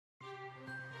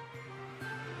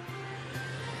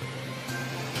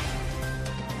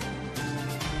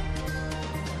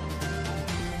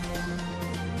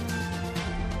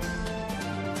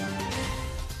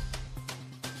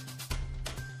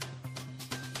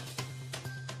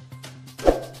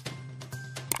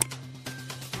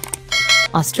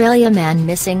Australia man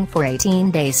missing for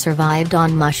 18 days survived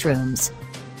on mushrooms.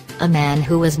 A man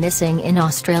who was missing in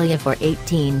Australia for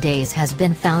 18 days has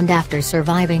been found after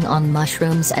surviving on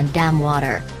mushrooms and dam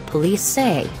water, police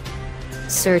say.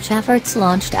 Search efforts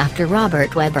launched after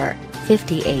Robert Webber,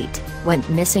 58, went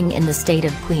missing in the state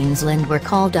of Queensland were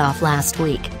called off last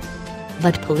week.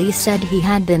 But police said he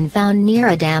had been found near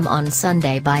a dam on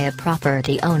Sunday by a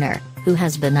property owner, who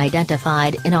has been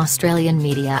identified in Australian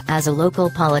media as a local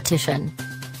politician.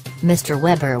 Mr.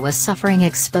 Webber was suffering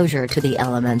exposure to the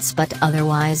elements but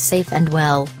otherwise safe and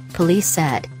well, police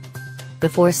said.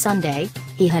 Before Sunday,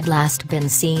 he had last been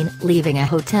seen leaving a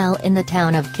hotel in the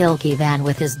town of Kilkivan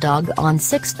with his dog on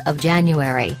 6th of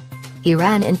January. He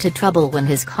ran into trouble when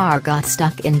his car got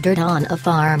stuck in dirt on a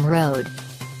farm road.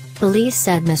 Police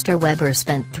said Mr. Webber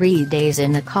spent 3 days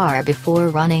in the car before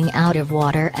running out of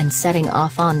water and setting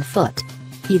off on foot.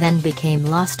 He then became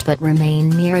lost but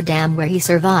remained near a dam where he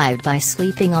survived by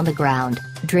sleeping on the ground,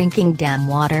 drinking dam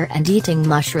water and eating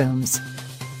mushrooms.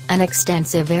 An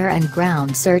extensive air and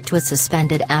ground search was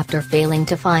suspended after failing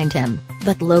to find him,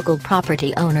 but local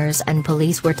property owners and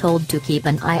police were told to keep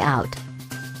an eye out.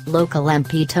 Local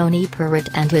MP Tony Purritt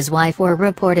and his wife were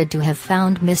reported to have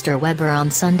found Mr. Webber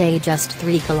on Sunday just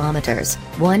 3 kilometers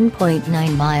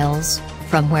 (1.9 miles)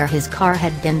 from where his car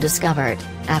had been discovered,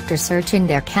 after searching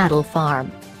their cattle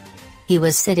farm. He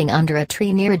was sitting under a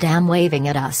tree near a dam waving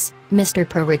at us, Mr.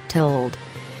 Purritt told.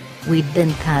 We'd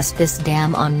been past this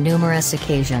dam on numerous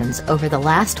occasions over the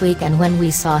last week and when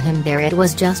we saw him there it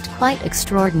was just quite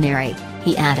extraordinary,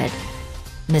 he added.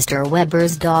 Mr.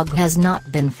 Webber's dog has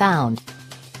not been found.